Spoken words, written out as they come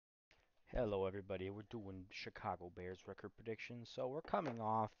Hello, everybody. We're doing Chicago Bears record predictions. So we're coming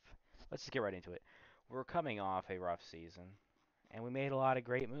off. Let's just get right into it. We're coming off a rough season, and we made a lot of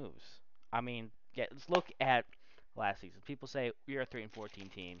great moves. Let's look at last season. People say you're a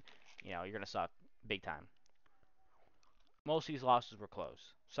 3-14 team. You're gonna suck big time. Most of these losses were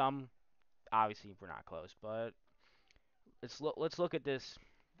close. Some obviously were not close, but let's look at this.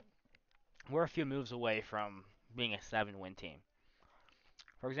 We're a few moves away from being a 7-win team.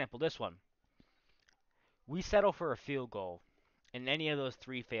 For example, this one. We settle for a field goal in any of those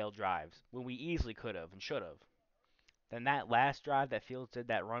three failed drives when we easily could have and should have. Then that last drive that Fields did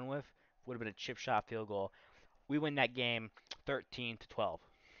that run with would have been a chip shot field goal. We win that game 13-12, 4-13.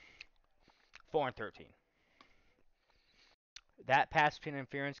 That pass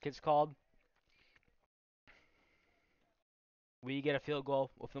interference gets called. We get a field goal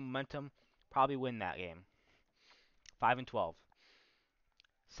with the momentum, probably win that game 5-12.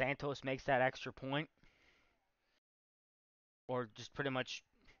 Santos makes that extra point, or just pretty much,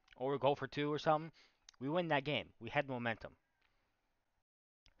 or go for two or something. We win that game. We had momentum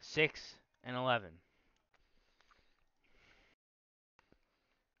 6-11.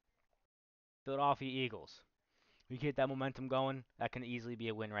 Philadelphia Eagles. We get that momentum going. That can easily be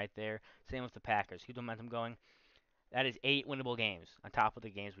a win right there. Same with the Packers. Keep the momentum going. That is 8 winnable games on top of the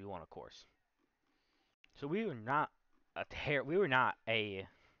games we won, of course. So we were not a we were not a.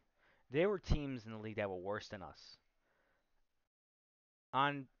 There were teams in the league that were worse than us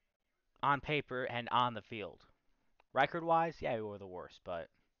on paper and on the field. Record wise, yeah, we were the worst, but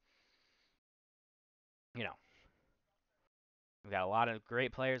you know we got a lot of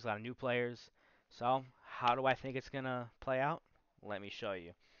great players, a lot of new players. So how do I think it's gonna play out? Let me show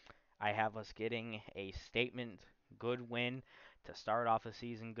you. I have us getting a statement good win to start off the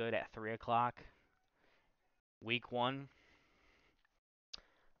season good at 3 o'clock, week one.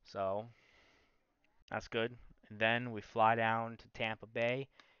 So that's good. And then we fly down to Tampa Bay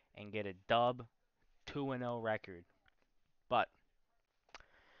and get a dub 2-0 record. But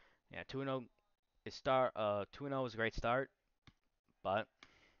yeah, 2-0 is 2-0 is a great start, but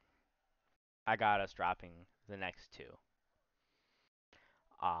I got us dropping the next two.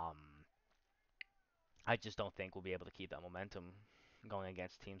 Um I just don't think we'll be able to keep that momentum going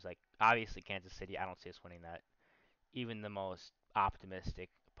against teams like obviously Kansas City. I don't see us winning that. Even the most optimistic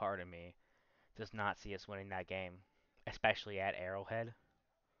part of me does not see us winning that game, especially at Arrowhead.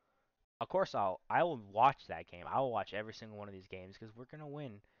 Of course, I will watch that game. I will watch every single one of these games because we're gonna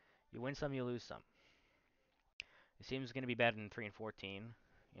win. You win some, you lose some. It seems gonna be better than 3-14.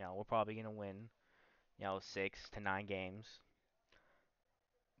 We're probably gonna win. 6 to 9 games.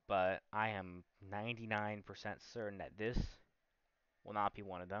 But I am 99% certain that this will not be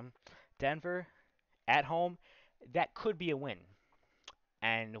one of them. Denver at home, that could be a win.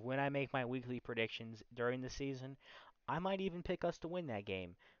 And when I make my weekly predictions during the season, I might even pick us to win that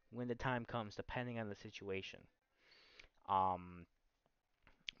game when the time comes, depending on the situation. Um,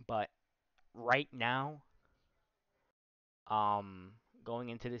 but right now, um, going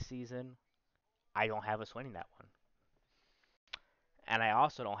into the season, I don't have us winning that one. And I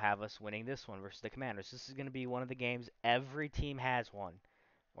also don't have us winning this one versus the Commanders. This is going to be one of the games every team has one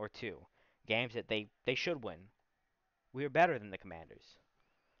or two. Games that they should win. We are better than the Commanders.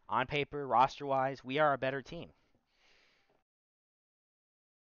 On paper, roster-wise, we are a better team.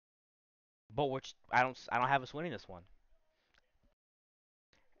 But which I don't have us winning this one.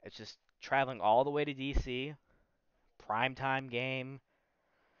 It's just traveling all the way to DC, primetime game.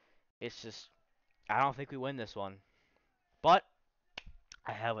 It's just I don't think we win this one. But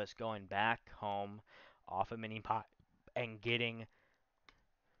I have us going back home off a mini pot and getting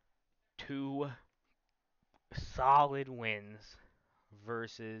two solid wins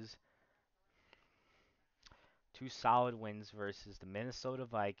versus the Minnesota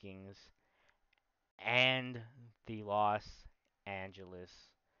Vikings and the Los Angeles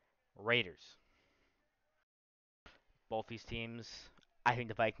Raiders. Both these teams, I think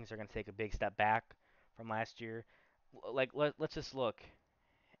the Vikings are going to take a big step back from last year. Let's just look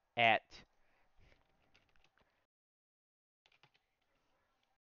at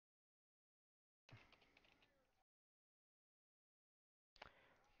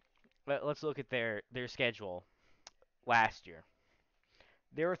let's look at their schedule last year.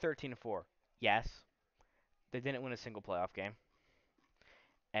 They were 13-4. Yes, they didn't win a single playoff game,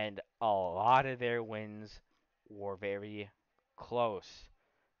 and a lot of their wins were very close,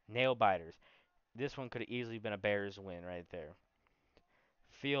 nail biters. This one could have easily been a Bears win right there.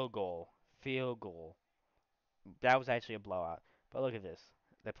 Field goal, field goal. That was actually a blowout. But look at this.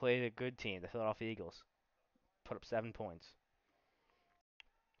 They played a good team, the Philadelphia Eagles. Put up 7 points.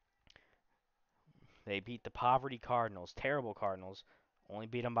 They beat the poverty Cardinals, terrible Cardinals, only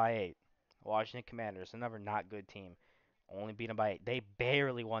beat them by 8. Washington Commanders, another not good team, only beat them by 8. They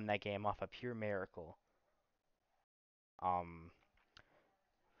barely won that game off a pure miracle. Um,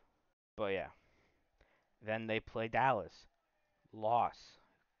 but yeah, then they play Dallas, loss,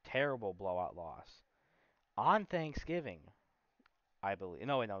 terrible blowout loss on Thanksgiving, I believe.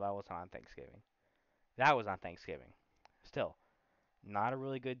 No, wait, no, that wasn't on Thanksgiving. That was on Thanksgiving. Still, not a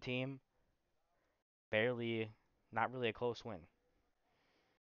really good team. Barely, not really a close win.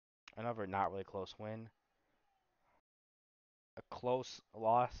 Another not really close win. A close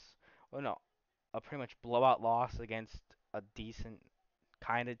loss. Well, no, a pretty much blowout loss against a decent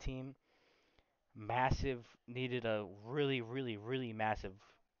kind of team. Massive, needed a really, really, really massive,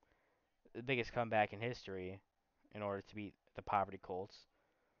 the biggest comeback in history in order to beat the poverty Colts.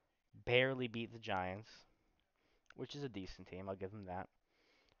 Barely beat the Giants, which is a decent team. I'll give them that.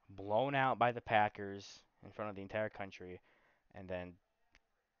 Blown out by the Packers in front of the entire country, and then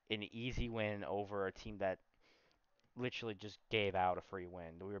an easy win over a team that literally just gave out a free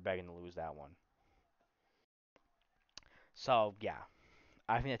win. We were begging to lose that one. So yeah,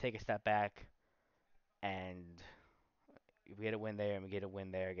 I think to take a step back and we get a win there and we get a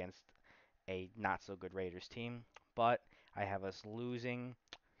win there against a not so good Raiders team. But I have us losing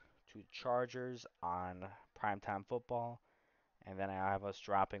to the Chargers on primetime football, and then I have us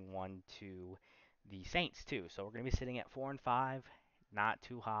dropping one to the Saints too. So we're gonna be sitting at 4-5, not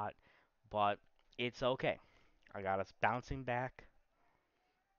too hot, but it's okay. I got us bouncing back.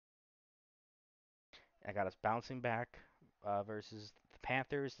 I got us bouncing back versus the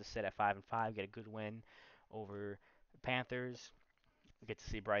Panthers to sit at 5-5, get a good win over the Panthers. Get to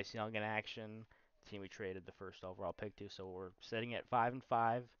see Bryce Young in action, the team we traded the first overall pick to. So we're sitting at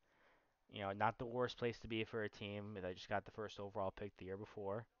 5-5. You know, not the worst place to be for a team that just got the first overall pick the year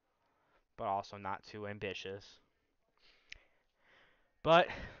before, but also not too ambitious. But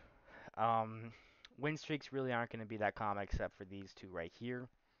win streaks really aren't going to be that common except for these two right here.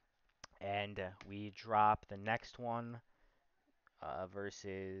 And we drop the next one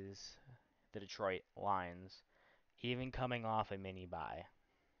versus the Detroit Lions, even coming off a mini bye.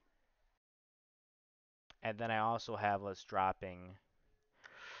 And then I also have us dropping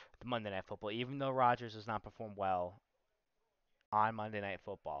the Monday Night Football, even though Rodgers does not perform well on Monday Night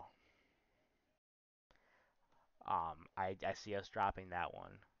Football. I see us dropping that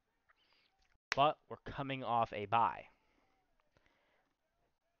one. But we're coming off a bye.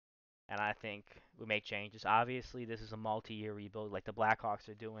 And I think we make changes. Obviously, this is a multi-year rebuild like the Blackhawks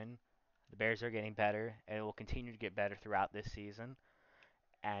are doing. The Bears are getting better, and it will continue to get better throughout this season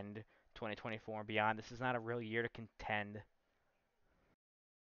and 2024 and beyond. This is not a real year to contend,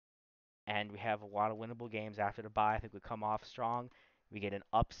 and we have a lot of winnable games after the bye. I think we come off strong. We get an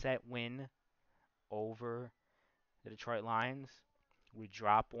upset win over the Detroit Lions. We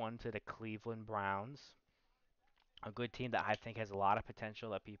drop one to the Cleveland Browns, a good team that I think has a lot of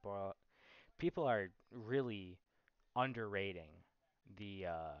potential that people are really underrating the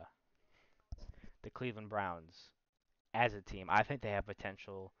Cleveland Browns as a team. I think they have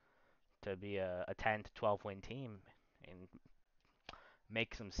potential to be a 10 to 12 win team and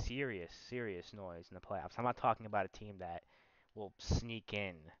make some serious, serious noise in the playoffs. I'm not talking about a team that will sneak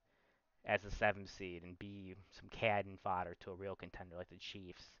in as a 7th seed and be some cannon fodder to a real contender like the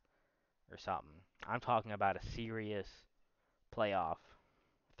Chiefs or something. I'm talking about a serious playoff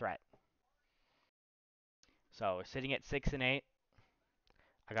threat. So we're sitting at 6-8.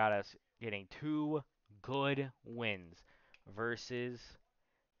 I got us getting two good wins versus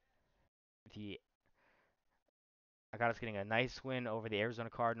the. I got us getting a nice win over the Arizona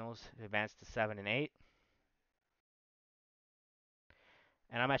Cardinals to advance to 7-8.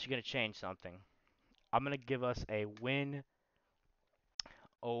 And I'm actually going to change something. I'm going to give us a win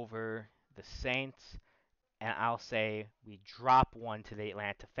over the Saints, and I'll say we drop one to the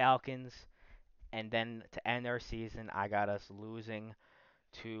Atlanta Falcons. And then to end our season, I got us losing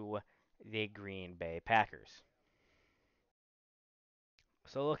to the Green Bay Packers.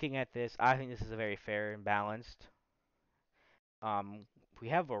 So looking at this, I think this is a very fair and balanced. Um, we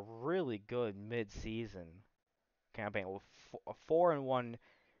have a really good mid-season campaign with 4-1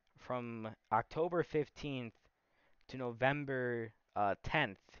 from October 15th to November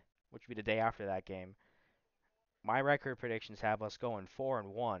 10th, which would be the day after that game. My record predictions have us going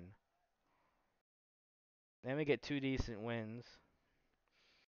 4-1. Then we get two decent wins.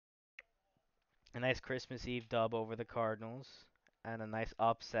 A nice Christmas Eve dub over the Cardinals, and a nice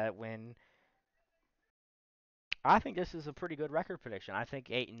upset win. I think this is a pretty good record prediction. I think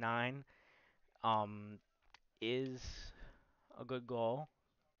 8-9 um, is a good goal.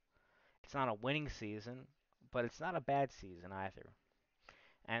 It's not a winning season, but it's not a bad season either.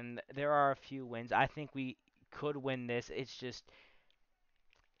 And there are a few wins. I think we could win this. It's just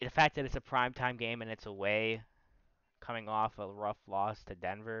the fact that it's a primetime game and it's away, coming off a rough loss to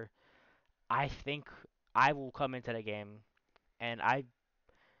Denver. I think I will come into the game, and I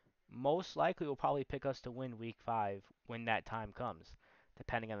most likely will probably pick us to win Week 5 when that time comes,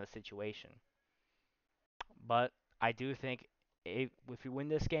 depending on the situation. But I do think if we win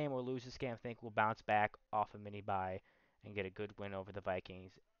this game or lose this game, I think we'll bounce back off a mini bye and get a good win over the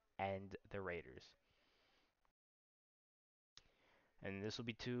Vikings and the Raiders. And this will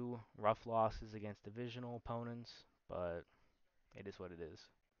be two rough losses against divisional opponents, but it is what it is.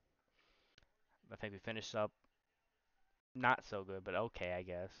 I think we finished up not so good, but okay, I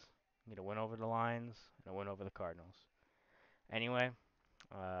guess. Get a win over the Lions and a win over the Cardinals. Anyway,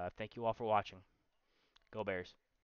 thank you all for watching. Go Bears.